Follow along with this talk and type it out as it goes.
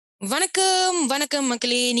வணக்கம் வணக்கம்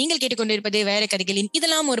மக்களே, நீங்கள் கேட்டுக்கொண்டிருப்பது வேற கதைகளின்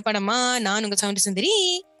இதெல்லாம் ஒரு படமா. நான் உங்க சவுண்ட் சுந்தரி.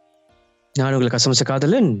 நான் உங்களுக்கு கசமுச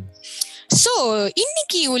காதலன். ஸோ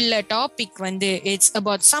இன்னைக்கு உள்ள டாபிக் வந்து it's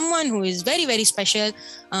about someone who is very very special.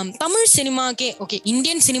 Tamil சினிமாக்கே, okay,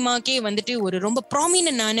 Indian சினிமாக்கே வந்துட்டு ஒரு ரொம்ப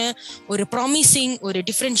ப்ராமினன்டான, ஒரு ப்ராமிசிங், ஒரு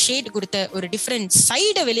டிஃப்ரெண்ட் ஷேட் கொடுத்த, ஒரு டிஃப்ரெண்ட்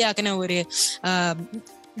சைடை வெளியாக்கின ஒரு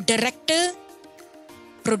director,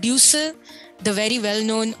 producer, the very well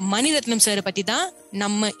known மணி ரத்னம் சாரை பத்தி தான்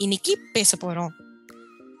நம்ம இன்னைக்கு பேச போறோம்.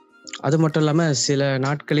 அது மட்டும் இல்லாம சில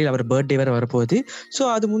நாட்களில் அவர் பர்த்டே வேற வரப்போகுது. ஸோ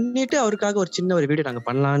அது முன்னிட்டு அவருக்காக ஒரு சின்ன ஒரு வீடியோ நாங்கள்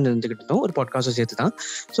பண்ணலாம்னு இருந்துகிட்டு இருந்தோம், ஒரு பாட்காஸ்டும் சேர்த்து தான்.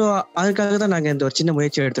 ஸோ அதுக்காக தான் நாங்கள் இந்த ஒரு சின்ன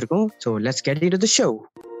முயற்சி எடுத்திருக்கோம். So let's get into the show.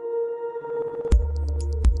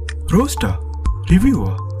 ரோஸ்டா,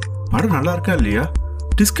 ரிவ்யூவா, படம் நல்லா இருக்கா இல்லையா,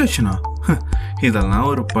 டிஸ்கஷனா, இதெல்லாம்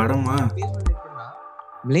ஒரு படமா?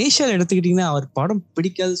 மலேசியாவில் எடுத்துக்கிட்டீங்கன்னா அவர் படம்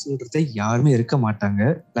பிடிக்காது சொல்றத யாருமே இருக்க மாட்டாங்க.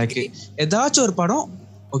 லைக் ஏதாச்சும் ஒரு படம்,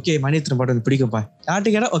 ஓகே மணிரத்னம் படம் பிடிக்கும்பா,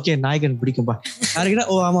 யார்ட்டு கேட்டா ஓகே நாயகன் பிடிக்கும்பா, யாரு கேட்டா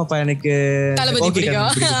ஓ ஆமாப்பா எனக்கு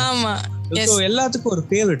எல்லாத்துக்கும் ஒரு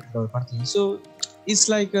ஃபேவரட் ஒரு படத்துல. So it's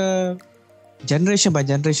like generation by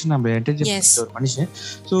generation நம்ம என்டர்டெயின்மெண்ட் ஒரு மனுஷன்.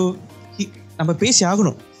 ஸோ நம்ம பேசி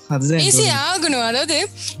ஆகணும், பேசி ஆகணும். அதாவது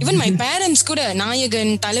ஈவன் மை பேரண்ட்ஸ் கூட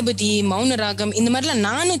நாயகன், தளபதி, மௌனராகம் இந்த மாதிரிலாம்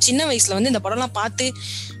நானும் சின்ன வயசுல வந்து இந்த படம்லாம் பார்த்து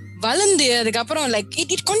வளர்ந்து அதுக்கப்புறம் like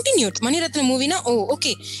it continued. Mani Ratnam மூவினா O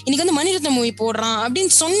okay இன்னைக்கு வந்து மணிரத்னம் மூவி போடுறான்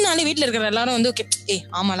அப்படின்னு சொன்னாலே வீட்டுல இருக்கிற எல்லாரும் வந்து ஓகே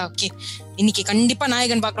ஆமாலா ஓகே இன்னைக்கு கண்டிப்பா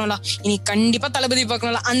நாயகன் பாக்கணும்ல, இன்னைக்கு கண்டிப்பா தளபதி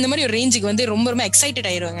பாக்கணும்ல, அந்த மாதிரி ஒரு ரேஞ்சுக்கு வந்து ரொம்ப ரொம்ப எக்ஸைட்டட்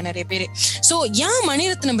ஆயிடுவாங்க நிறைய பேரு. சோ ஏன்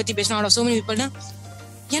மணிரத்னம் பத்தி பேசணும் சோ மெனி பீப்பிள்னா,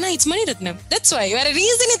 ஏன்னா இட்ஸ் மணிரத்னம், தட்ஸ் வை, வேற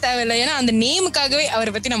ரீசனே தேவையில்லை. ஏன்னா அந்த நேமுக்காகவே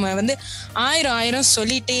அவரை பத்தி நம்ம வந்து ஆயிரம்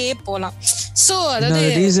சொல்லிட்டே போலாம். சோ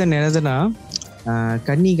அதாவது ரீசன் என்னதுன்னா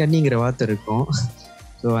கன்னிங்கிற வார்த்தை இருக்கும்.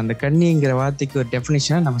 ஸோ அந்த கன்னிங்கிற வார்த்தைக்கு ஒரு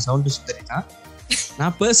டெஃபினேஷனாக நம்ம சவுண்ட் சுந்தரி தான்.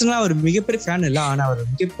 நான் பர்சனலாக ஒரு மிகப்பெரிய ஃபேன் இல்லை, ஆனால்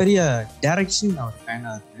அவர் மிகப்பெரிய டைரக்ஷன் நான் ஒரு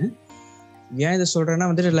ஃபேனாக இருக்கேன். ஏன் இதை சொல்கிறேன்னா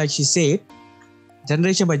வந்துட்டு like she chat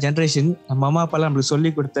generation by generation நம்ம அம்மா அப்பாலாம் நம்மளுக்கு சொல்லி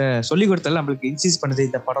கொடுத்தாலும் நம்மளுக்கு இன்சிஸ்ட் பண்ணுது,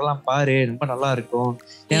 இந்த படம்லாம் பாரு ரொம்ப நல்லா இருக்கும்.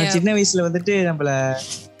 ஏன்னா சின்ன வயசுல வந்துட்டு நம்மள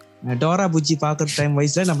டோரா புஜ்ஜி பாக்குற டைம்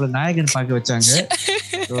வயசுல நம்மள நாயகன் பார்க்க வச்சாங்க.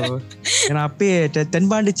 ஏன்னா அப்பயே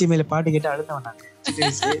தென்பாண்டி சீமையில பாட்டு கேட்டு அழுத்தவன் நாங்க.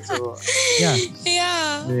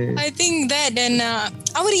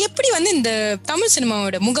 அவர் எப்படி வந்து இந்த தமிழ்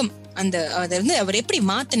சினிமாவோட முகம் அந்த அதை வந்து அவர் எப்படி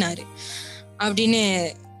மாத்தினாரு அப்படின்னு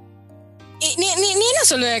நீ என்ன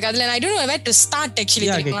சொல்லுவ அதுல? I don't know where to start actually.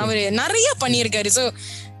 அவரு நிறைய பண்ணியிருக்காரு. சோ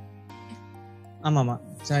ஆமாமா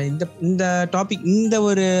இந்த டாபிக் இந்த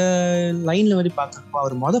ஒரு லைன்ல வந்து பாக்குறப்போ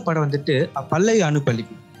அவர் படம் வந்துட்டு பல்லவி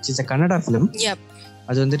அனுப்பள்ளிக்கு இட்ஸ் a கன்னடா ஃபிலிம்.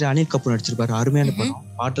 அது வந்துட்டு அனில் கபூர் நடிச்சிருப்பாரு, அருமையான படம்,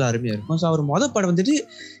 பாட்டுல அருமையா இருக்கும். ஸோ அவர் படம் வந்துட்டு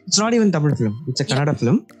it's not even Tamil film, it's a Kannada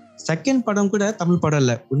film. Second படம் கூட தமிழ் படம்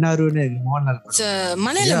இல்ல, உன்னாருன்னு மோகன்லால்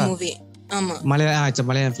மலையாளம் மூவி. ஆமா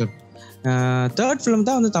மலையாளம் ஃபிலிம். தேர்ட் ஃபிலிம்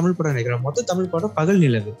தான் வந்து தமிழ் படம் நினைக்கிறேன். மொத்த தமிழ் படம் பகல்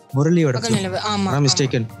நிலவு, முரளியோட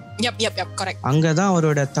மிஸ்டேக்கன். அங்கதான்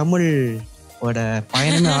அவரோட தமிழோட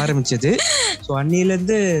பயணமே ஆரம்பிச்சது. ஸோ அன்னில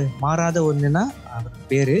இருந்து மாறாத ஒண்ணுன்னா அவர்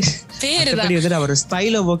பேரு வந்துட்டு அவர்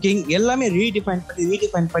ஸ்டைல் ஆஃப் ஒர்க்கிங் எல்லாமே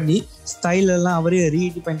ரீடிஃபைன் பண்ணி ஸ்டைல் எல்லாம் அவரே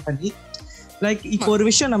ரீடிஃபைன் பண்ணி லைக் இப்போ ஒரு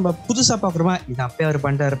விஷயம் நம்ம புதுசா பாக்குறோமா, இது அப்படியே அவர்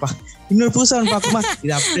பண்ணிட்டாருப்பா, இன்னொரு புதுசா பாக்குமா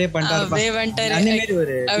இது அப்படியே பண்ணிட்டாருப்பா, அந்த மாதிரி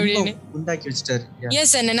ஒரு உண்டாக்கி வச்சிட்டாரு.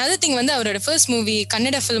 எஸ், அண்ட் another thing வந்து அவரோட ஃபர்ஸ்ட் மூவி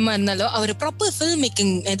கன்னட ஃபிலிமா இருந்தாலும் அவர் ப்ராப்பர் ஃபில்ம்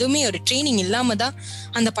மேக்கிங் எதுவுமே ஒரு ட்ரைனிங் இல்லாம தான்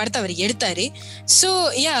அந்த படத்தை அவர் எடுத்தாரு. So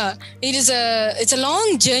yeah it's a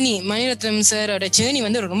long journey. Mani Ratnam சாரோட ஜேர்னி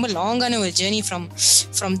வந்து ரொம்ப லாங்கான ஒரு journey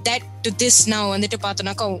from that to this. நான் வந்துட்டு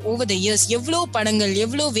பார்த்தோம்னாக்கா ஓவர் த இயர்ஸ் எவ்வளோ படங்கள்,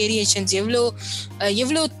 எவ்வளோ வேரியேஷன்ஸ்,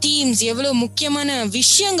 எவ்வளோ தீம்ஸ், எவ்வளோ முக்கியமான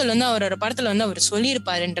விஷயங்கள் வந்து அவரோட படத்துல வந்து அவர்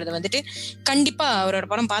சொல்லியிருப்பாருன்றது வந்துட்டு கண்டிப்பா அவரோட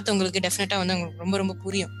படம் பார்த்தவங்களுக்கு டெஃபினட்டா வந்து உங்களுக்கு ரொம்ப ரொம்ப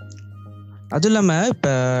புரியும். அதுவும் இல்லாம இப்ப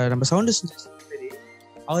நம்ம சவுண்ட்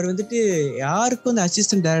அவர் வந்துட்டு யாருக்கும் வந்து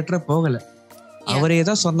அசிஸ்டன்ட் டைரக்டரா போகல, அவரே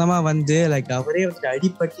தான் சொந்தமா வந்து லைக் அவரே வந்து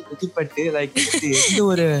அடிப்பட்டு குதிப்பட்டு லைக் எந்த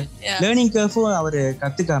ஒரு லேர்னிங் கர்வும் அவரு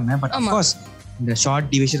கத்துக்காம. பட் அஃப்கோர்ஸ் இந்த ஷார்ட்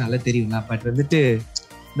டிவிஷன் நல்லா தெரியும்ல, பட் வந்துட்டு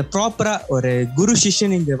இந்த ப்ராப்பரா ஒரு குரு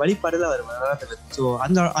சிஷ்யன் இந்த வழிபாடுல அவர் வராது. ஸோ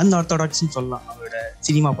அந்த ஆர்த்தடாக்ஸ்ன்னு சொல்லலாம் அவரோட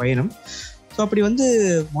சினிமா பயணம். ஸோ அப்படி வந்து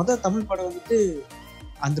தமிழ் படம் வந்துட்டு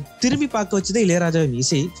அந்த திரும்பி பார்க்க வச்சதே இளையராஜாவின்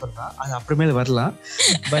இசை சொல்லலாம், அது அப்புறமேல வரலாம்.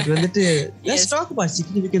 பட் வந்துட்டு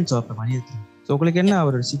சிக்னிஃபிகன்ஸ் ஆஃப் மணிரத்னம். ஸோ உங்களுக்கு என்ன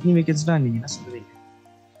அவரோட சிக்னிஃபிகன்ஸ்னா நீங்க என்ன சொல்லுவீங்க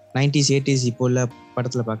 90s 80s இப்போ உள்ள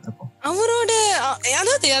படத்துல பாக்குறப்போ? அவரோட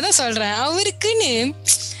அதான் சொல்றேன், அவருக்குன்னு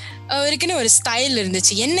ஒரு ஸ்டைல்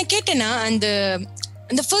இருந்துச்சு. என்ன கேட்டேன்னா அந்த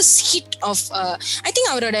the first hit of I think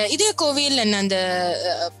அவரோட இதே கோவில் அந்த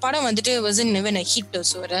படம் வந்துட்டு wasn't even a hit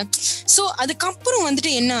so அதுக்கப்புறம்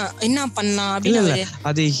வந்துட்டு என்ன பண்ணலாம் அப்படின்னு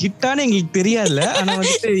அது ஹிட்டானே எங்களுக்கு தெரியாதுல ஆனா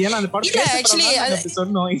வந்துட்டு ஏன்னா அந்த படம்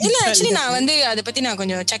சொன்னோம் இல்ல ஆக்சுவலி நான் வந்து அத பத்தி நான்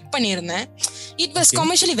கொஞ்சம் செக் பண்ணியிருந்தேன். It was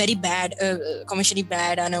commercially very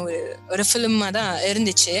bad ஆன ஒரு ஃபிலிமா தான்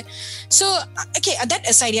இருந்துச்சு. So okay, that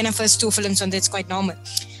aside ஏன்னா first 2 films வந்து it's quite normal.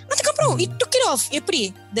 அதுக்கப்புறம் it took it off. எப்படி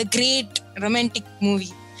the great romantic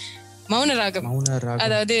movie மௌன ராகம்.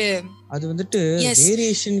 அதாவது அது வந்துட்டு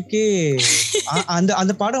வேரியேஷனுக்கே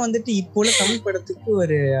அந்த படம் வந்துட்டு இப்போ உள்ள தமிழ் படத்துக்கு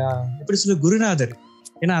ஒரு எப்படி சொல்ல குருநாதர்.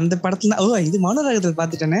 ஏன்னா அந்த படத்துல இது மௌன ராகத்தை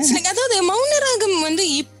பாத்துட்டேனே. அதாவது மௌன ராகம் வந்து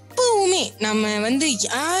இப்பவுமே நம்ம வந்து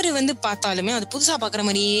யாரு வந்து பார்த்தாலுமே அது புதுசா பாக்குற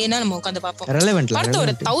மாதிரியே தான் நம்ம உட்காந்து பார்ப்போம். படத்தை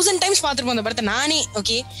ஒரு 1000 டைம்ஸ் பார்த்திருப்போம் அந்த படத்தை நானே.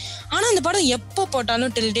 ஓகே, ஆனா அந்த படம் எப்போ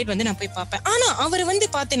போட்டாலும் டில் டேட் வந்து நான் போய் பார்ப்பேன். ஆனா அவர் வந்து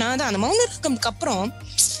பார்த்தேன்னா அந்த மௌன ராகம்க்கு அப்புறம்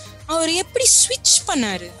அவர் எப்படி ஸ்விட்ச்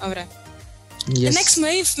பண்ணாரு அவரை. Next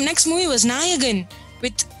movie was நாயகன்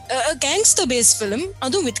with a gangster based film,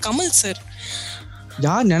 அதுவும் with கமல் sir.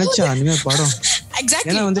 யார் நினைச்சா அந்த படம்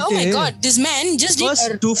exactly. Oh my god, this man just did first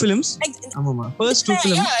 2 films. ஆமாமா first 2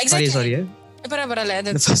 films sorry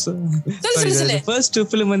பரவாயில்லை. first 2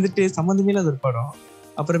 film வந்துட்டு சம்பந்தமே இல்லாத ஒரு படம்.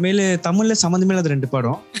 அப்புறமேல தமிழ்ல சம்பந்தமே இல்லாத 2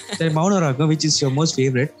 படம். சரி மௌன ராகம் which is your most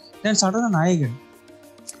favorite, then suddenly நாயகன்.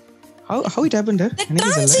 How it happened? The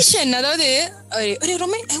transition, அதாவது ஒரு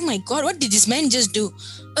romantic, oh my god, what did this man just do?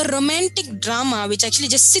 A romantic drama which actually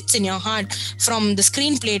just sits in your heart, from the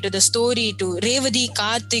screenplay to the story to Revati,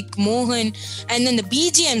 Karthik, Mohan, and then the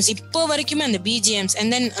BGMs இப்போ வரைக்குமே அந்த BGMs, and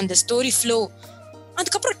then on the story flow.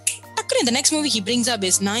 அதுக்கப்புறம் டக்குனு the next movie he brings up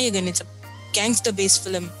is நாயகன். It's a gangster based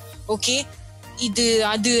film. Okay, இது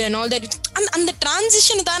அது and all that. அந்த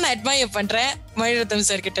transition தான் நான் அட்மையர் பண்றேன் மணிரத்னம்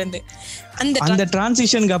சார் கிட்ட இருந்து. அந்த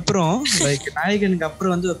டிரான்சிஷனுக்கு அப்புறம் லைக் நாயகனுக்கு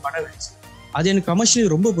அப்புறம் வந்து ஒரு படம் வந்துச்சு. அது எனக்கு கமர்ஷியலி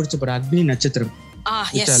ரொம்ப பிடிச்ச படம் அக்னி நட்சத்திரம். I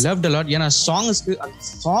loved a lot. ஏன்னா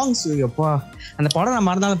சாங்ஸ் எப்பா அந்த படம் நான்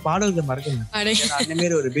மறந்தாலும் பாடல்கள் மறக்கணும். அந்த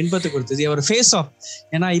மாதிரி ஒரு பின்பத்தை கொடுத்தது ஒரு ஃபேஸ் ஆஃப்.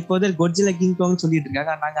 ஏன்னா இப்போதே கொட்ஜிலா கிங் காங் சொல்லிட்டு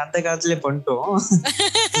இருக்காங்க, நாங்க அந்த காலத்திலே பண்ணிட்டோம்.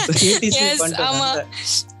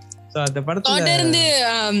 So அந்த படத்துல தொடர்ந்து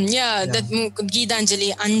கீதாஞ்சலி,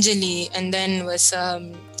 அஞ்சலி, and then was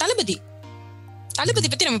தளபதி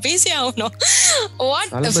பத்தி நம்ம பேசியே ஆகணும்.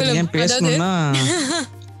 What a film. பேசணும்னா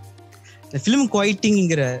இந்த ஃபிலிம்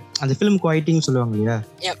குவைட்டிங்கிற அந்த ஃபிலிம் குவைட்டிங் சொல்லுவாங்க இல்லையா.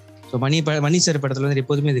 ஸோ மணி சார் படத்துல வந்து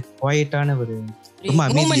எப்போதுமே இது குவைட்டான ஒரு ரொம்ப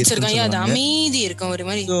அமைதி இருக்கும் ஒரு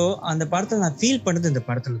மாதிரி. ஸோ அந்த படத்துல நான் ஃபீல் பண்ணது இந்த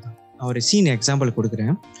படத்துல தான். ஒரு சீன் எக்ஸாம்பிள்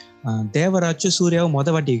கொடுக்குறேன். தேவராஜும் சூர்யாவும்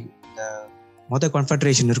மொத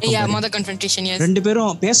கான்ஃபெடரேஷன் இருக்கும். 2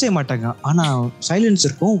 பேரும் பேசவே மாட்டாங்க, ஆனா சைலன்ஸ்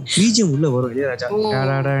இருக்கும். பிஜிஎம் உள்ள வரும் இளையராஜா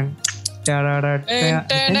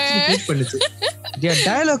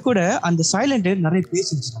டயலாக் கூட அந்த சைலண்ட் நிறைய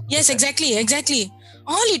பேசிச்சு. Yes, exactly.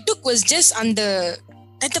 All it took was just அந்த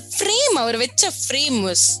frame, அவர் வெச்ச frame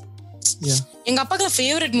was. எங்க அப்பாக்கு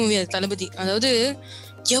ஃபேவரட் மூவி அது தளபதி. அதாவது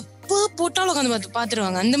எப்போ போட்டாலும் உட்காந்து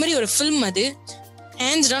பாத்துருவாங்க. அந்த மாதிரி ஒரு ஃபிலிம் அது.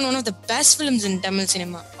 Hands down one of the best films in Tamil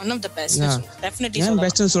cinema. One of the best. Definitely. நான்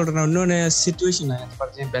பெஸ்ட் சொல்றேன். இன்னொரு சிச்சுவேஷன் நான் இந்த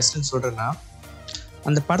படத்தை பெஸ்ட் சொல்றேன்னா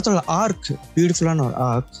அந்த படத்தோட ஆர்க் பியூட்டிஃபுல்லான ஒரு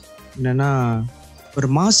ஆர்க் என்னன்னா ஒரு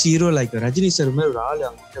mass hero like Rajini sir மாதிரி ஒரு ஆளு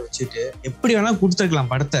அவங்க வச்சுட்டு எப்படி வேணா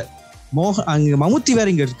கொடுத்துருக்கலாம் படத்தை. அங்க மமுத்தி வேற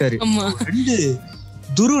இங்க இருக்காரு. 2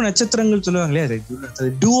 துருவ நட்சத்திரங்கள் சொல்லுவாங்களே,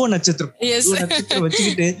 டூவோ நட்சத்திரம்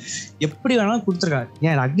வச்சுக்கிட்டு எப்படி வேணாலும் கொடுத்துருக்காங்க.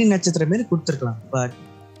 ஏன் அக்னி நட்சத்திரம் மாரி கொடுத்துருக்கலாம். பட்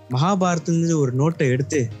மகாபாரதத்துல ஒரு நோட்டை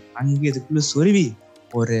எடுத்து அங்கே இதுக்குள்ள சொருவி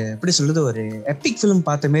ஒரு எப்படி சொல்றது ஒரு எபிக் ஃபிலிம்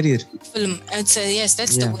பார்த்த மாதிரி இருக்கு. film yes,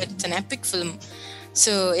 that's the word. It's an epic film.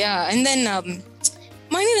 So yeah, and then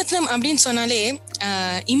Mani Ratnam அப்படினு சொன்னாலே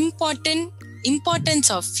importance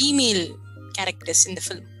of female characters in the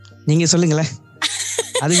film. நீங்க சொல்லுங்களே.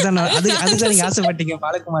 அதுதான் நீங்க ஆசைப்பட்டீங்க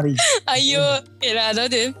பாலகுமாரி. ஐயோ,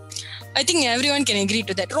 அதாவது I think everyone can agree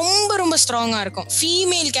to that. ரொம்ப ஸ்ட்ராங்கா இருக்கும்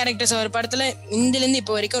ஃபீமேல் கேரக்டர்ஸ் ஒரு படத்துல இந்தில இருந்து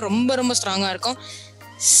இப்போ வரைக்கும் ரொம்ப ஸ்ட்ராங்கா இருக்கும்.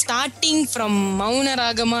 ஸ்டார்டிங் ஃப்ரம் மௌன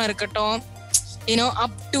ராகமா இருக்கட்டும்,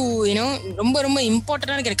 up to ரொம்ப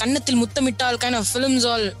இம்பார்ட்டன்டான கன்னத்தில் முத்தமிட்டால் kind of films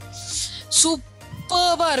all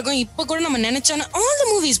சூப்பர்பா இருக்கும். இப்போ கூட நம்ம நினைச்சோன்னா all the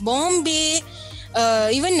movies, Bombay,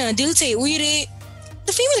 even தில் சே உயிரே,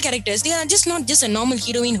 the female characters, they are just not just a normal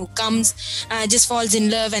heroine who comes just falls in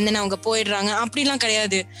love and then அவங்க போயிடுறாங்க அப்படிலாம்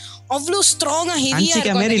கிடையாது. அவ்வளோ ஸ்ட்ராங்கா ஹெவியா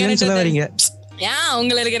இருக்கும்.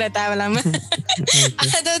 அவங்கள இருக்கிற தேவையில்லாம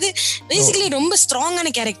அதாவது பேசிக்கலி ரொம்ப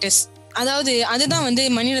ஸ்ட்ராங்கான கேரக்டர்ஸ். அதாவது அதுதான் வந்து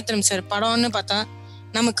மணிரத்னம் சார் படம்னு பார்த்தா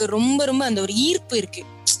நமக்கு ரொம்ப அந்த ஒரு ஈர்ப்பு இருக்கு.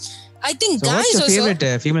 I think guys also favorite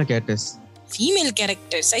female characters. Female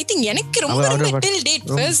characters I think எனக்கு ரொம்ப டில் டேட்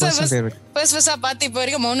ஃபர்ஸ்ட் பார்த்து இப்போ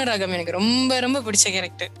வரைக்கும் மௌனராகம் எனக்கு ரொம்ப ரொம்ப பிடிச்ச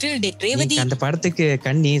கேரக்டர் டில் டேட். ரேவதி அந்த படத்துக்கு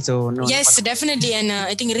கண்ணி so yes definitely and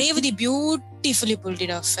I think Revathi beautifully pulled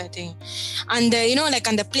it off I think. அந்த like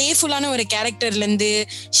அந்த பிளேஃபுல்லான ஒரு கேரக்டர்ல இருந்து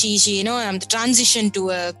she அந்த transition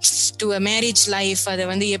to a marriage life அதை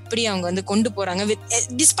வந்து எப்படி அவங்க வந்து கொண்டு போறாங்க with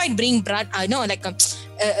despite being brought like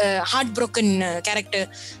heart broken character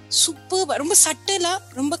super, ரொம்ப சட்டலா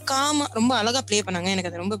ரொம்ப காமா ரொம்ப அழகா ப்ளே பண்ணாங்க. எனக்கு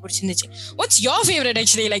அது ரொம்ப பிடிச்சிருந்துச்சு. What's your favourite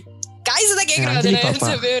actually like guys தான் கேக்குறாங்க.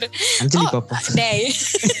 அஞ்சலி பாப்பா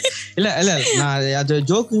இல்ல நான் அது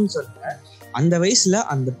ஜோக்குன்னு சொல்றேன். அந்த வயசுல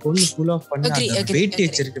அந்த பொண்ணு புல் ஆஃப் பண்ண அந்த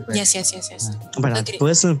வெயிட்டேஜ் இருக்கு பாரு. S S S yes but அது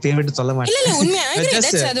பர்சனல் ஃபேவரட் சொல்ல மாட்டேன். இல்ல உண்மையா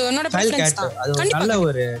அது உன்னோட பிரெஃபரன்ஸ் தான். அது நல்ல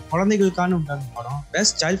ஒரு குழந்தைகளுக்கான உண்டான படம்.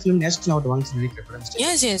 Best child film national award வாங்குச்சு நினைக்கிறேன்.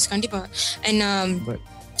 எஸ் எஸ் கண்டிப்பா. அண்ட்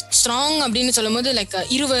ஸ்ட்ராங் அப்படினு சொல்லும்போது லைக்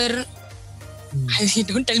இருவர்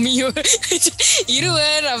don't tell me you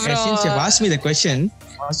இருவர் அப்புறம் ask me the question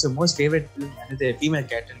what's your most favorite film and the female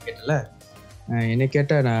character கேட்டல என்ன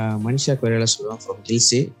கேட்டா நான் மனிஷா கொய்ராலா சொல்லுவேன் from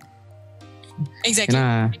Gilse. எக்ஸாக்ட்லி.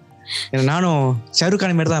 ஏன்னா நானும் ஷாருக்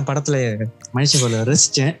கான் மாதிரி தான் படத்துல மனுஷ கொள்ள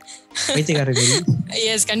ரசிச்சேன். பைத்தியக்காரங்க.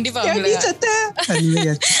 எஸ் கண்டிப்பா.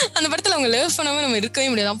 அந்த படத்துல அவங்க லவ் பண்ணாம நம்ம இருக்கவே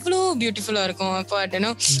முடியாது. அவ்வளோ பியூட்டிஃபுல்லா இருக்கும்.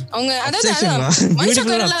 அவங்க அதாவது மனுஷ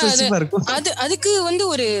கொய்ராலா அதுக்கு வந்து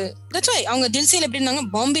ஒரு தட்ஸ் வை அவங்க தில்சேல எப்படி இருந்தாங்க.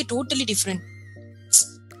 Bombay totally different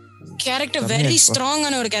character, very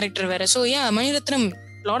ஸ்ட்ராங்கான ஒரு கேரக்டர் வேற. So yeah Mani Ratnam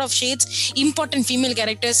lot of shades, important female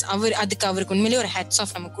characters. அவருக்கு உண்மையிலேயே ஒரு hats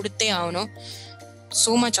off நம்ம கொடுத்தே ஆகணும்.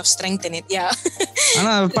 so much of strength in it. yeah.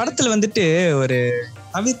 ஆனா படத்துல வந்துட்டு ஒரு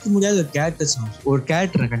தவிர்க்க முடியாத ஒரு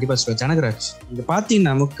கேரக்டர் கண்டிப்பா சொல்ல ஜனகராஜ். இங்க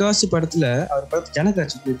பாத்தீங்கன்னா முக்காவாசி படத்துல அவர் படத்துல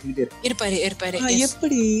ஜனகராஜ் இருப்பாரு.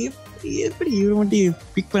 எப்படி இவர் மட்டும்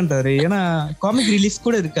பிக் பண்றாரு? ஏன்னா காமிக் ரிலீஃப்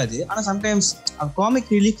கூட இருக்காது. ஆனா சம்டைம்ஸ் காமிக்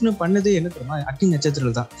ரிலீஃப்னு பண்ணது என்ன தெரியுமா, அக்னி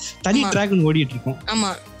நட்சத்திரம் தான். தனி ட்ராக் ஓடிட்டு இருக்கும்.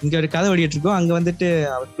 இங்க ஒரு கதை ஓடிட்டு இருக்கும். அங்க வந்துட்டு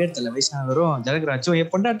அவர் பேர் தெரியல, வயசானவரும் ஜனகராஜும்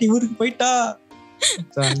என் பொண்டாட்டி ஊருக்கு போயிட்டா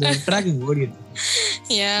அந்த ட்ராக் ஓடிட்டு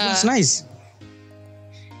இருக்கும். நைஸ்.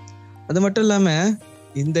 அது மட்டும் இல்லாம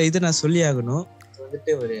இந்த இது நான் சொல்லி ஆகணும்,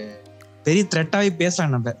 வந்துட்டு ஒரு பெரிய த்ரெட்டாவே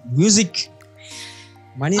பேசலாம் நம்ம. மியூசிக்,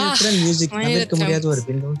 மணிரத்னம் மியூசிக் தவிர்க்க முடியாத ஒரு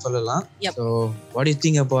பின்னம்னு சொல்லலாம். So what do you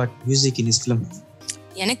think about music in this film?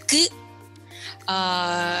 எனக்கு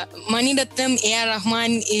Mani Ratnam, A.R.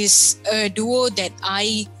 Rahman is a duo that I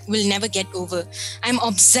will never get over. I'm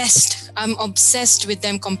obsessed with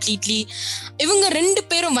them completely. இவங்க ரெண்டு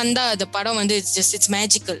பேரும் வந்தா அந்த படம் வந்து it's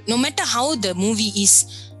magical. No matter how the movie is,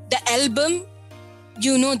 the album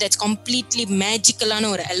that's completely magical ஆன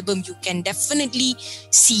ஒரு album. You can definitely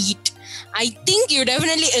see it. I think you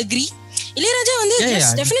definitely agree. Ilaiyaraaja வந்து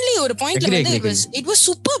definitely ஒரு பாயிண்ட்ல வந்து it was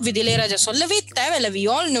superb with Ilaiyaraaja. சொல்லவே தேவையில்ல, we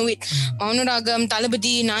all know it. Mouna Ragam,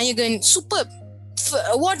 தளபதி, நாயகன், super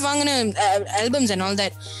award வாங்கின albums and all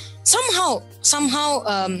that. somehow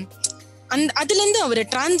அதுல இருந்து அவர் the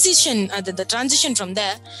transition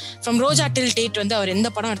from Roja till date வந்து அவர் எந்த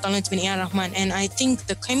படம் எடுத்தாலும் it's been A.R. Rahman, and I think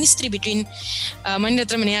the chemistry between Mani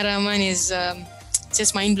Ratnam and A.R. Rahman is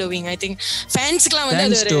just mind blowing. I think fans க்குலாம் வந்து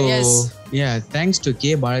அது thanks to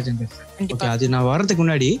K Balachander. Okay, அது நான் வரதுக்கு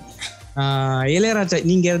முன்னாடி இளையராஜா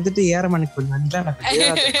நீங்க வந்துட்டு ஏரமானுக்கு கொஞ்சம்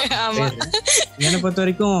என்னை பொறுத்த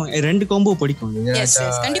வரைக்கும் ரெண்டு கோம்போ பிடிக்கும்.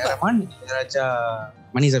 இளையராஜா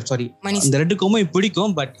மணி சாரி இந்த ரெண்டு கோம்போ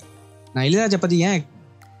பிடிக்கும். பட் நான் இளையராஜா பத்தி ஏன்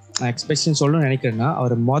எக்ஸ்பெக்டேஷன் சொல்லணும்னு நினைக்கிறேன்னா,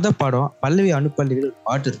 அவர் படம் பல்லவி அனுப்பள்ளிகள்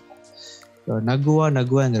பாட்டு இருக்கும்,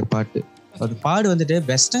 நகுவாங்கிற பாட்டு. அது பாடு வந்துட்டு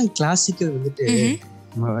வெஸ்டர்ன் கிளாசிக்கல் வந்துட்டு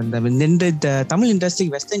இந்த தமிழ்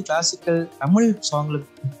இண்டஸ்ட்ரிக்கு வெஸ்டர்ன் கிளாசிக்கல் தமிழ் சாங்ல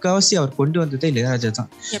முக்காவாசி அவர் கொண்டு வந்ததே இளையராஜா தான்.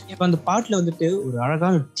 இப்போ அந்த பாட்டுல வந்துட்டு ஒரு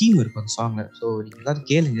அழகான ஒரு தீம் இருக்கும் அந்த சாங்ல. ஸோ நீங்க எல்லாரும்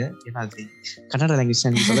கேளுங்க, ஏன்னா அது கன்னட லாங்குவேஜ்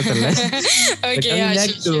சொல்ல தெரியல.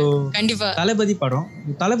 தளபதி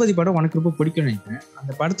படம் உனக்கு ரொம்ப பிடிக்கும்னு நினைக்கிறேன்.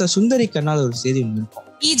 அந்த படத்தை சுந்தரி கண்ணால் ஒரு செய்தி ஒன்று இருக்கும்.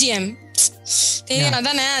 அந்த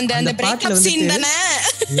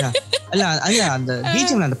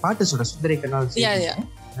பிஜிஎம் அந்த பாட்டு சொல்ற சுந்தரி கண்ணால்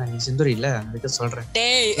செந்துரி இல்ல அதுக்கு சொல்றேன்.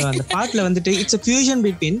 அந்த பாட்டுல வந்துட்டு it's a fusion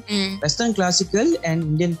between western classical and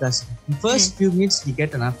Indian classical. In first few minutes you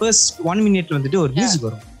get first 1 minute வந்துட்டு ஒரு மியூசிக்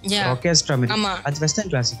வரும், ஆர்கெஸ்ட்ரா மாதிரி. அது western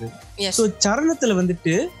classical. சோ சரணத்துல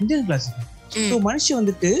வந்துட்டு Indian classical. சோ மனுஷன்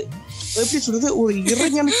வந்துட்டு எப்படி சொல்றது, ஒரு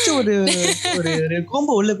இறைஞனிச்ச ஒரு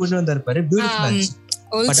கோம்போ உள்ள கொண்டு வந்தாரு. பியூட்டிஃபுல்.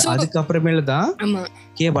 பட் அதுக்கு அப்புறமேல தான்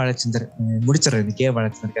கே பாலச்சந்தர் முடிச்சிடுறது கே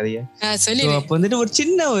பாலச்சந்தர் கதையை. அப்ப வந்துட்டு ஒரு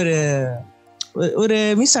சின்ன ஒரு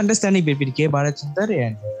miss understanding between K Balachander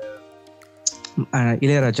and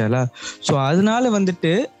இளையராஜால. So அதனால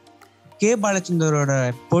வந்துட்டு கே பாலச்சந்தரோட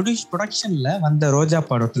ப்ரொடக்ஷன்ல வந்த ரோஜா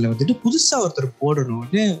படத்துல வந்துட்டு புதுசா ஒருத்தர்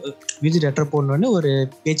போடணும்னு மியூசிக் டைரக்டர் போடணும்னு ஒரு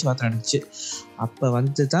பேச்சுவார்த்தை நடந்துச்சு. அப்ப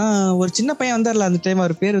வந்து தான் ஒரு சின்ன பையன் வந்தார்ல அந்த டைம்,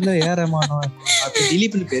 அவர் பேர் வந்து ஏரமானோ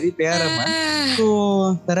திலீப்னு பேரு, இப்ப ஏரமான். ஸோ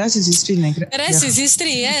ராஸ் இஸ் ஹிஸ்டரி நினைக்கிறேன். ராஸ் இஸ்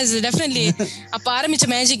ஹிஸ்டரி, எஸ் டெஃபினெட்லி. அப்ப ஆரம்பிச்ச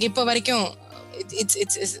மேஜிக் இப்ப வரைக்கும்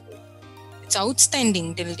it's outstanding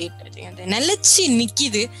till date. I think நலச்சி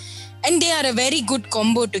நிக்கிது and they are a very good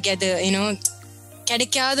combo together, you know.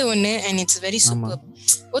 கிடைக்காத ஒண்ணு and it's very super.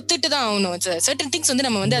 ஒத்துட்டு தான் ஆகணும். certain things வந்து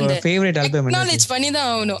நம்ம வந்து அந்த ஃபேவரட் ஆல்பம் acknowledge பண்ணி தான்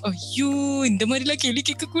ஆகணும். ஐயோ இந்த மாதிரி எல்லாம் கேள்வி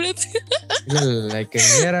கேட்க கூடாது. இல்ல லைக்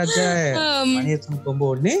இளையராஜா மணிரத்னம் combo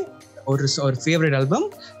ஒண்ணு ஒரு favourite album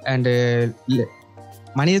and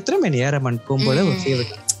Mani Ratnam and ஏரமான் combo ஒரு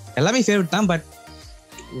ஃபேவரட். எல்லாமே ஃபேவரட் தான், பட்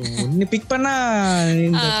ஒன்னு பிக் பண்ணா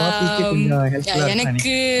இந்த டாபிக் கொஞ்சம் ஹெல்ப்ஃபுல்லா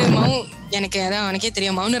இருக்கு. எனக்கு அதான் உனக்கே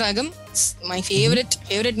தெரியும், Mouna Ragam my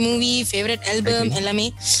favorite movie, favorite album எல்லாமே.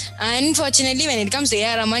 Unfortunately when it comes to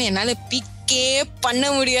A.R. Rahman என்னால பிக்கே பண்ண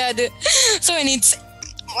முடியாது. So when it's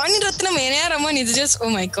Mani Ratnam and A.R. Rahman, it's just oh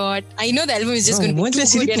my god, I know the album is just going to be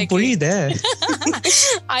too good.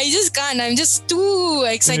 I just can't, I'm just too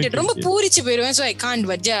excited. ரொம்ப பூரிச்சு போயிடுவேன். So I can't,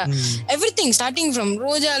 but yeah, everything starting from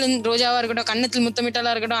ரோஜாவா இருக்கட்டும், கண்ணத்தில்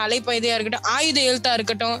முத்தமிட்டாலா இருக்கட்டும், அலைப்பாய்தையா இருக்கட்டும், ஆயுத எழுத்தா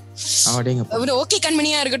இருக்கட்டும், okay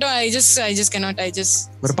கண்மணியா இருக்கட்டும், I just cannot.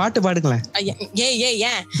 ஒரு பாட்டு பாடுங்களேன்.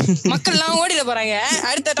 ஏன் மக்கள்லாம் ஓடிட போறாங்க.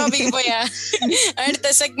 அடுத்த டாபிக் போய் அடுத்த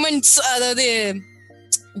செக்மெண்ட்ஸ், அதாவது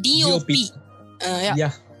DOP.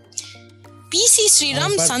 PC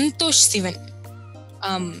Sriram, Santhosh Sivan,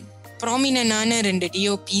 ப்ராமினன்டான 2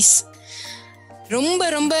 DOPs. ரொம்ப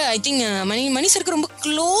ரொம்ப ஐ திங்க் மணி சருக்கு ரொம்ப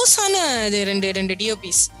க்ளோஸான ரெண்டு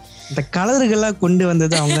டிஓபிஸ். இந்த கலர்கள்லாம் கொண்டு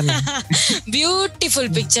வந்தது அவங்க.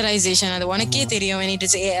 பியூட்டிஃபுல் பிக்சரைசேஷன், அது உனக்கே தெரியும். when it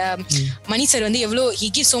is money sir வந்து எவ்வளோ he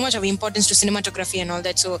gives so much of importance to cinematography and all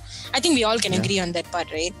that, so I think we all can agree on that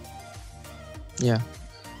part, right? Yeah.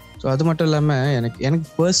 So அது மட்டும் இல்லாமல் எனக்கு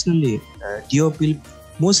personally டிஓபியில்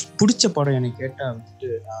most பிடிச்ச படம் எனக்கு கேட்டால் வந்துட்டு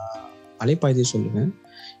அலைப்பாய்தே சொல்லுவேன்.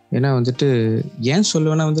 ஏன்னா வந்துட்டு ஏன்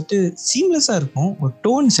சொல்லுவேன்னா வந்துட்டு சீம்லெஸ்ஸாக இருக்கும். ஒரு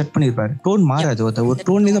டோன் செட் பண்ணியிருப்பாரு, டோன் மாறாது, ஒரு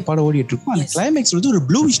டோன்லேயே தான் படம் ஓடிட்டு இருக்கும். அந்த கிளைமேக்ஸ் வந்து ஒரு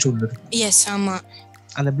ப்ளூ ஸ்டோன் இருக்கும். எஸ், ஆமாம்.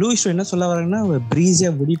 அந்த ப்ளூ ஸ்டோன் என்ன சொல்ல வராங்கன்னா ஒரு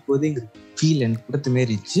ப்ரீஸியாக முடி போகுதுங்கிற ஃபீல் எனக்கு கொடுத்த மாரி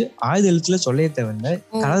இருந்துச்சு. ஆயுத எழுத்துல சொல்லவே தேவையில்லை,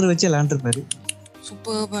 கலர் வச்சு விளாண்டுருப்பாரு.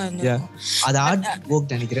 சூப்பர்பா இருந்துச்சு. அது ஆர்ட்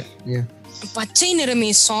ஒர்க் நினைக்கிறேன். பச்சை நிறமே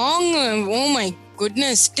song, oh my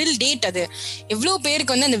goodness, till date அது எவ்வளோ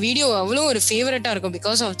பேருக்கு வந்து அந்த வீடியோ அவ்வளோ ஒரு ஃபேவரட்டா இருக்கும்.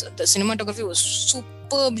 Because of the cinematography was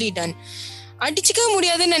superbly ton. அடிச்சுக்க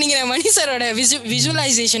முடியாதுன்னு நினைக்கிறேன். மணி சாரோட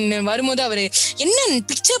விஜுவலைசேஷன் வரும்போது அவர் என்ன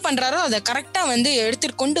பிக்சர் பண்றாரோ அதை கரெக்டா வந்து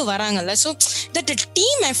எடுத்துட்டு கொண்டு வராங்கல்ல. So that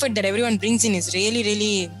team effort that every one brings in is really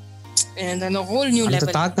really the whole new level.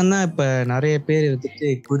 தாக்கம் தான் இப்ப நிறைய பேர் வந்துட்டு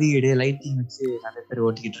குறியீடு லைட்டிங் வச்சு நிறைய பேர்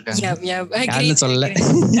ஓட்டிக்கிட்டு இருக்காங்க. யாருன்னு சொல்லல.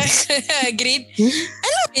 Great.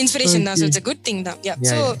 Inspiration தான். So it's a good thing தான்.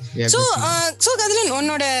 So Kadhalan,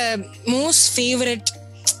 உன்னோட most favorite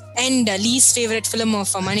and least favorite film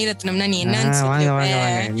of Mani Ratnamனா நீ என்னன்னு சொல்லுவ?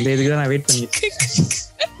 இந்த இதுக்கு தான் நான் வெயிட் பண்ணிட்டேன்.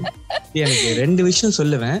 எனக்கு 2 விஷயம்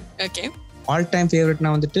சொல்லுவேன். ஓகே. ஆல் டைம்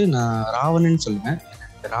ஃபேவரட்னா வந்துட்டு நான் ராவணன் சொல்லுவேன்.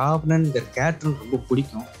 ராவணன் கேரக்டர் ரொம்ப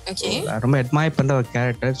பிடிக்கும், ரொம்ப அட்மையர் பண்ற ஒரு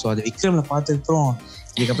கேரக்டர். ஸோ அது விக்ரம்ல பார்த்ததுக்கப்புறம்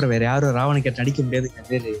இதுக்கப்புறம் வேற யாரும் ராவணன் கேரக்டர் நடிக்க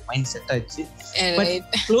முடியாது, மைண்ட் செட் ஆயிடுச்சு. பட்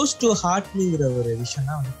க்ளோஸ் டு ஹார்ட்ங்கிற ஒரு விஷயம்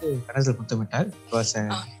தான் வந்துட்டு கடவுள் முத்தமிட்டார்.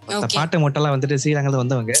 பாட்டை மொட்டெல்லாம் வந்துட்டு ஸ்ரீலங்கால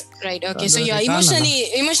வந்தவங்க. Right, okay. So you are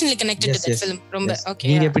emotionally connected to that film. ரொம்ப ஓகே.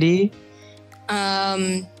 நீங்க எப்படி?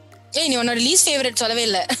 நீ உன்னோட லீஸ்ட் ஃபேவரட் சொல்லவே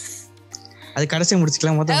இல்ல. அது கடைசியா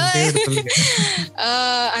முடிச்சுக்கலாம்.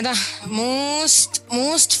 அதான்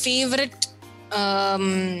மோஸ்ட் ஃபேவரட்.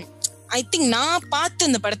 ஐ திங்க் நான் பார்த்து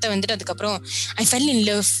இந்த படத்தை வந்துட்டு அதுக்கப்புறம் ஐ fell in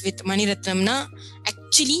love with money ரத்னம்னா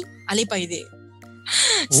actually Alaipayuthey.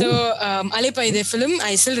 So Alaipayuthey film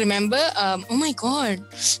I still remember. Oh my God,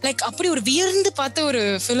 like அப்படி ஒரு வியர்ந்து பார்த்த ஒரு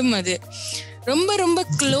ஃபிலிம் அது. ரொம்ப ரொம்ப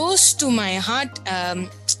close to my heart.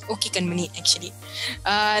 Okay Kanmani, actually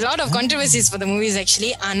lot of controversies for the movies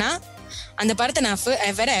actually. ஆனா அந்த படத்தை நான்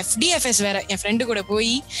வேற FDFS வேற என் ஃப்ரெண்டு கூட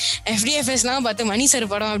போய் FDFSலாம் பார்த்து மணி சார்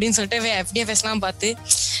படம் அப்படின்னு சொல்லிட்டு FDFSலாம் பார்த்து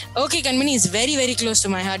okay Kanmani is very very close to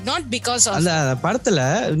my heart. Not because of அந்த படத்துல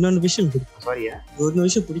இன்னொரு விஷயம் பிடிக்கும். சாரியா, ஒரு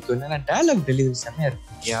விஷயம் பிடிக்கும் என்னன்னா டயலாக் டெலிவரி செமையா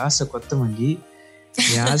இருக்கும். யாச கொத்தமல்லி,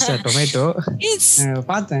 யாச டொமேட்டோ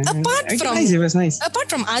பார்த்தேன். apart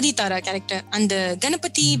from Aadhi Tara character, அந்த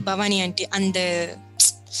கணபதி பவானி ஆண்டி, அந்த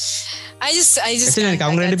I just எனக்கு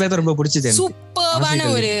அவங்க ரெண்டு பேரும் ரொம்ப பிடிச்சது. சூப்பரான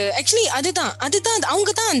ஒரு actually அதுதான்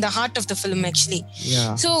அவங்க தான் அந்த heart of the film actually.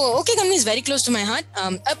 So okay company is very close to my heart,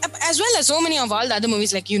 as well as so many of all the other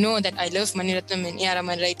movies, like you know that I love Mani Ratnam and A.R.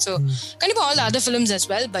 Rahman, right? So kind of all the other films as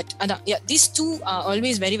well, but yeah, these two are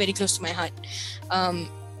always very very close to my heart.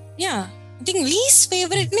 Yeah, think least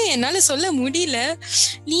ஃபேவரட்னு என்னால சொல்ல முடியல.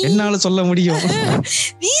 என்னால சொல்ல முடியும்.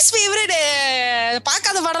 Least favourite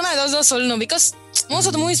பார்க்காத படம்னா ஏதாவது தான் சொல்லணும். Because most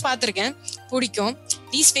of the movies பார்த்திருக்கேன், பிடிக்கும்.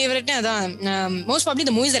 லீஸ்ட் ஃபேவரட்னே அதான். Most probably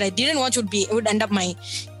the movies that I didn't watch would end up my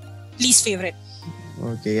least favorite.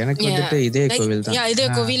 Okay, எனக்கு வந்துட்டு இதே கோவில் தான். இதே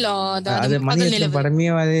கோவில் அது மணிரத்னம் படமே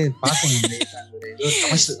பார்த்தேன்.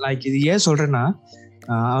 லைக் இது ஏன் சொல்றேன்னா,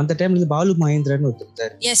 அந்த டைம்ல இருந்து பாலு மகேந்திரன்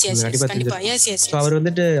ஒருத்தர் அவர்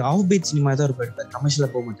வந்துட்டு ஆஃப் பீட் சினிமா தான் இருப்பாரு, கமர்ஷியலா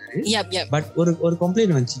போக மாட்டாரு. பட் ஒரு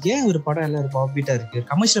கம்ப்ளைண்ட் வந்துச்சு, ஏன் ஒரு படம் எல்லாரும் ஆஃப் பீட்டா இருக்கு,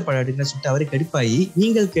 கமர்ஷியல் படம் எடுக்கணும்னு சொல்லிட்டு அவரே கடுப்பாயி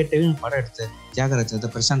நீங்கள் கேட்டவே படம் எடுத்தார்.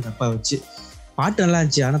 தியாகராஜ் பிரசாந்த் அப்பா வச்சு பாட்டு நல்லா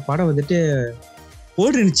இருந்துச்சு. ஆனா படம் வந்துட்டு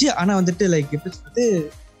ஓடுனுச்சு. ஆனா வந்துட்டு லைக் எப்படி சொல்றது,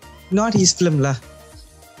 நாட் ஹிஸ் ஃபிலிம்ல.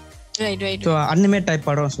 அன்னமே டைப்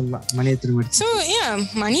படம் சொல்லலாம் மணிரத்னம். சோ யா,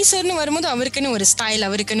 மணி சார்னு வரும்போது அவருக்குன்னு ஒரு ஸ்டைல்,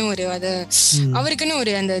 அவருக்குன்னு ஒரு அது, அவருக்குன்னு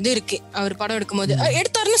ஒரு அந்த இது இருக்கு. அவர் படம் எடுக்கும்போது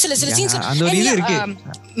எடுத்தாருன்னு சில சீன்ஸ்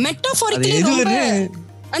மெட்டாஃபாரிக்கலி ரொம்ப,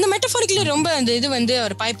 அந்த மெட்டஃபாரிக்கலி ரொம்ப அந்த இது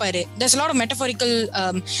அவர் பாய்ப்பாரு. there's a lot of metaphorical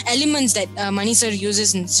elements that Mani sir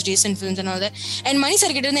uses in his recent films and all that. And Mani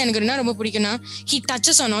sir கிட்ட இருந்து எனக்கு என்ன ரொம்ப பிடிக்கும்னா, he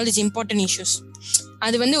touches on all these important issues.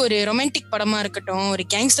 அது ஒரு ரொமான்டிக் படமா இருக்கட்டும், ஒரு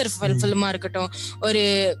கேங்ஸ்டர் ஃபிலிமா இருக்கட்டும், ஒரு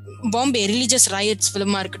பாம்பே ரிலீஜியஸ் ரயட்ஸ்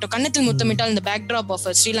ஃபிலிமா இருக்கட்டும், கன்னத்தில் முத்தமிட்டால் இந்த பேக்ட்ராப் ஆஃப்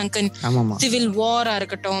ஸ்ரீலங்கன் சிவில் வாரா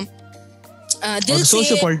இருக்கட்டும்,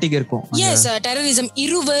 terrorism,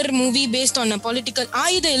 இருவர் movie based on a political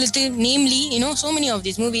ஆயுத எழுத்து, namely so many of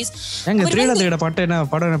these movies. எங்க த்ரீடா பாட்டு என்ன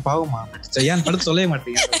படம் பாவுமா ஏன் படம் சொல்லவே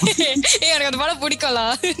மாட்டீங்க? எனக்கு அந்த படம் பிடிக்கல.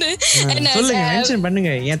 சொல்லுங்க, மென்ஷன்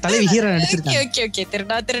பண்ணுங்க. என் தலைவி ஹீரோ நடிச்சிருக்காங்க. ஓகே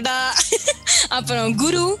திருடா. அப்புறம்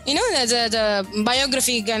குரு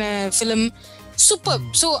பயோகிராஃபிக்கான ஃபிலிம் சூப்பர்.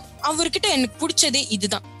 சோ அவர்கிட்ட எனக்கு பிடிச்சதே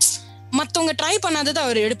இதுதான். மத்தவங்க ட்ரை பண்ணாததை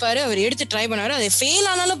அவர் எடுப்பாரு, அவர் எடுத்து ட்ரை பண்ணாரு. அது ஃபெயில்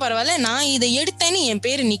ஆனாலும் பரவாயில்ல, நான் இதை எடுத்தேன்னு என்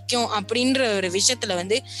பேரு நிக்கும் அப்படின்ற ஒரு விஷயத்துல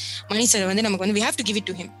மணி சார் நமக்கு we have to give it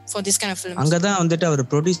to him for this kind of films. அங்கதான் வந்துட்டு அவர்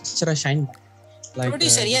ப்ரொடியூசரா shine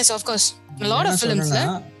producer. yes of course, a lot of films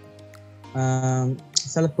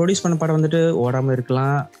சில ப்ரொடியூஸ் பண்ண படம் வந்துட்டு ஓடாம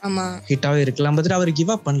இருக்கலாம், ஆமா ஹிட்டாவே இருக்கலாம், பட் அவர்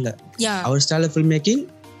கிவ் அப் பண்ணல. அவர் ஸ்டைல் ஆஃப் ஃபில்ம் மேக்கிங்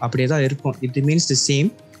அப்படியே தான் இருக்கும். It means the same.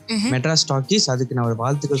 Madras talkies, அதுக்கு நான் ஒரு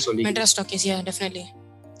வாழ்த்துக்கள் சொல்லி. மெட்ராஸ் டாக்கீஸ் டெஃபினெட்லி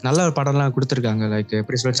நல்ல ஒரு படம்லாம் கொடுத்துருக்காங்க. லைக்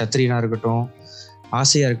எப்படி சொல்ல, சத்ரினா இருக்கட்டும்,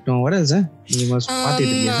 ஆசையா இருக்கட்டும். what else நீங்க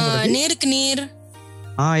பாத்துட்டு இருக்கீங்க? நேருக்கு நேர்.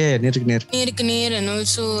 நேருக்கு நேர் and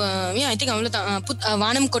also I think அவ்வளவுதான்.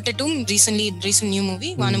 வானம் கொட்டட்டும், recent new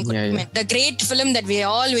movie வானம் கொட்டட்டும். The great film that we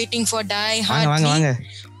are all waiting for, die hardly.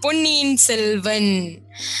 Ponniyin Selvan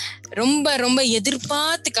ரொம்ப ரொம்ப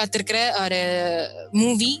எதிர்பார்த்து காத்திருக்கிற ஒரு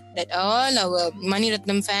movie that all our Mani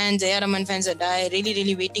Ratnam fans, Raman fans are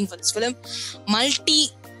really waiting for this film. Multi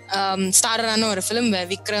ஸ்டாரரான ஒரு film.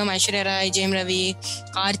 Vikram, Aishwarya Rai, Jayam Ravi,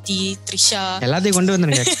 Karthi, Trisha எல்லாத்தையும் கொண்டு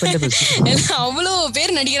வந்தாங்க. அவ்வளோ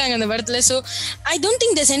பேர் நடிக்கிறாங்க அந்த படத்துல. So I don't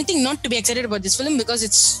think there's anything not to be excited about this film because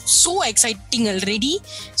it's so exciting already.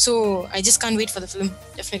 So I just can't wait for the film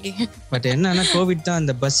definitely. But என்னன்னா கோவிட் தான்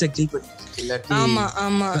அந்த பஸ்ஸை கில் பண்ணிட்டு.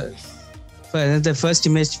 ஆமா the first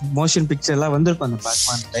image motion picture எல்லாம் வந்திருக்கும் அந்த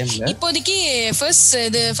Batman டைம்ல. இப்போதைக்கு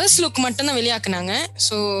ஃபர்ஸ்ட் லுக் மட்டும் தான் வெளியாக்குனாங்க.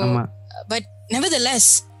 So but nevertheless,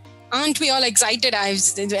 aren't we all excited?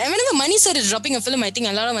 Whenever Mani sir is dropping a film, I think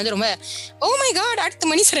எல்லாரும் ரொம்ப oh my god, அடுத்து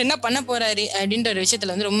Mani sir என்ன பண்ண போறாரு அப்படின்ற ஒரு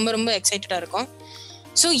விஷயத்துல ரொம்ப ரொம்ப எக்ஸைட்டடா இருக்கும்.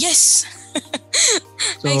 So yes,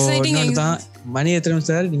 exciting. மணி ரத்னம்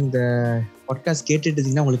சார், நீங்க இந்த பாட்காஸ்ட் கேட்டுட்டு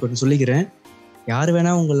இருந்தீங்கன்னா உங்களுக்கு ஒன்று சொல்லிக்கிறேன். யாரு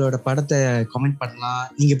வேணா உங்களோட படத்தை கமெண்ட் பண்ணலாம்,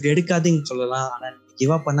 நீங்க இப்படி எடுக்காதீங்க சொல்லலாம். ஆனா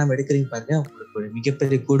கிவ் அப் பண்ணாம எடுக்கிறீங்க பாருங்க, உங்களுக்கு ஒரு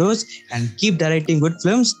மிகப்பெரிய kudos. And keep directing good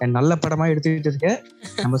films and நல்ல படமா எடுத்துக்கிட்டு இருக்க.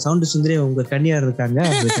 நம்ம சவுண்ட் சுந்தரி உங்க கன்னியார் இருக்காங்க,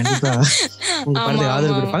 அது கண்டிப்பா உங்க படத்துக்கு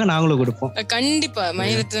ஆதரவு கொடுப்பாங்க, நாங்களும் கொடுப்போம் கண்டிப்பா.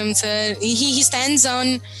 மணி ரத்னம் sir he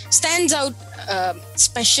stands out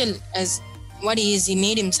special as what he is. He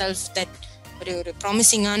made himself that ஒரு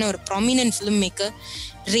promising ஆன ஒரு prominent filmmaker,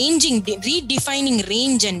 redefining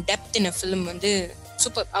range and depth in a film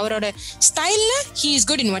super. அவரோட ஸ்டைல்ல he is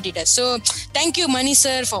good in what he does. So thank you Mani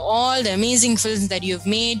sir for all the amazing films that you have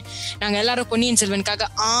made. நாங்க எல்லாரும் பொன்னியின் செல்வனுக்காக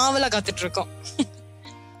ஆவலா காத்துட்டு இருக்கோம்.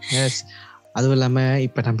 yes, அதுவும் இல்லாம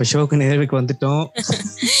இப்ப நம்ம ஷோக்கு நேர்வுக்கு வந்துட்டோம்.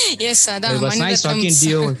 எஸ், அதான்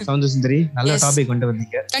சுந்தரி நல்ல டாபிக் கொண்டு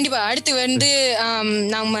வந்தீங்க. கண்டிப்பா அடுத்து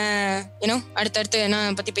நாம அடுத்தடுத்து என்ன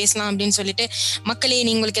பத்தி பேசலாம் அப்படின்னு சொல்லிட்டு, மக்களே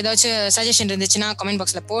உங்களுக்கு ஏதாச்சும் சஜஷன் இருந்துச்சுன்னா கமெண்ட்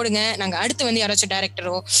பாக்ஸ்ல போடுங்க. நாங்க அடுத்து யாராச்சும்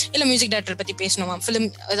டைரக்டரோ இல்ல மியூசிக் டைரக்டர் பத்தி பேசணுமா, பிலிம்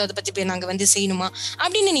ஏதாவது பத்தி நாங்க செய்யணுமா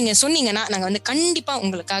அப்படின்னு நீங்க சொன்னீங்கன்னா நாங்க கண்டிப்பா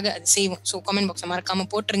உங்களுக்காக அது செய்வோம். ஸோ கமெண்ட் பாக்ஸ்ல மறக்காம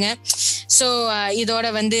போட்டுருங்க. ஸோ இதோட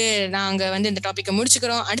நாங்க இந்த டாபிக்கை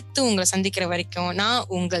முடிச்சுக்கிறோம். அடுத்து உங்களை சந்திக்கிற வரைக்கும் நான்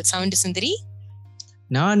உங்கள் சவுண்ட் சுந்தரி,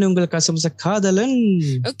 நான் உங்கள் கசமுசா காதலன்.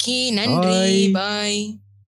 ஓகே, நன்றி, பாய்.